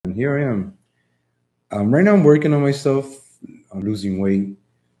And here I am. Right now I'm working on myself. I'm losing weight,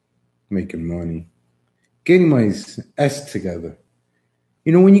 making money, getting my S together.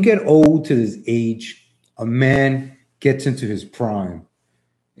 You know, when you get old to this age, a man gets into his prime.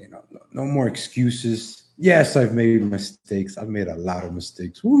 You know, no more excuses. Yes, I've made mistakes. I've made a lot of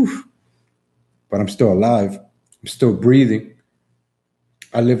mistakes. Woo. But I'm still alive. I'm still breathing.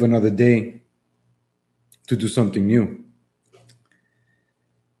 I live another day to do something new.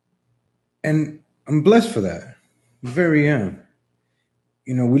 And I'm blessed for that. Very am.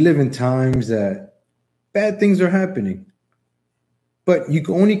 You know, we live in times that bad things are happening, but you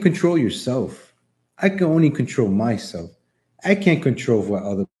can only control yourself. I can only control myself. I can't control what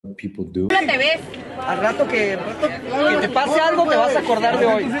other people do. Te ves. Al rato que te pase algo, te vas a acordar de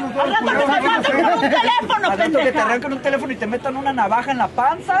hoy. Al rato que te maten con un teléfono, al rato que te arranquen un teléfono y te metan una navaja en la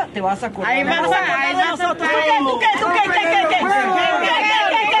panza, te vas a acordar. Ahí vas a nosotros. ¿Tú qué? ¿Tú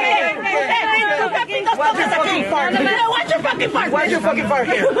qué pintas tocas aquí? Watch your fucking fart. Watch your fucking fart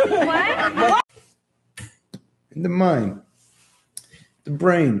here. What? In the mind, the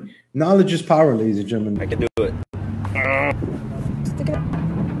brain. Knowledge is power, ladies and gentlemen. I can do it.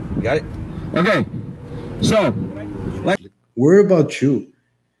 You got it? Okay. So, worry about you.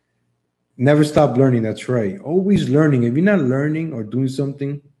 Never stop learning. That's right. Always learning. If you're not learning or doing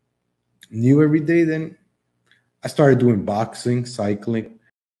something new every day, then I started doing boxing, cycling.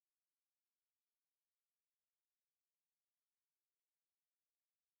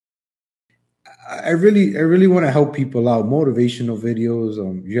 I really want to help people out. Motivational videos.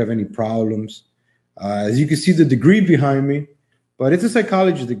 If you have any problems, as you can see, the degree behind me, but it's a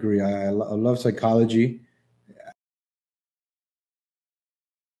psychology degree. I love psychology.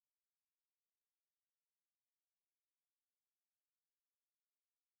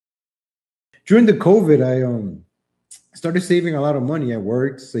 During the COVID, I started saving a lot of money. I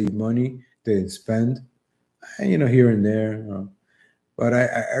worked, saved money, didn't spend, you know, here and there. But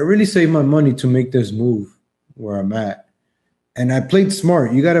I really saved my money to make this move where I'm at. And I played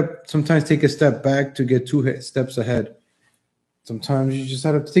smart. You got to sometimes take a step back to get two steps ahead. Sometimes you just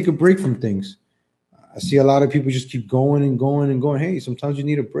have to take a break from things. I see a lot of people just keep going and going and going. Hey, sometimes you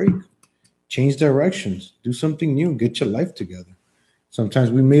need a break. Change directions. Do something new. Get your life together.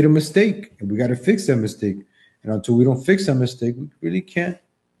 Sometimes we made a mistake and we got to fix that mistake. And until we don't fix that mistake, we really can't.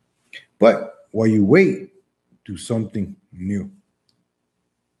 But while you wait, do something new.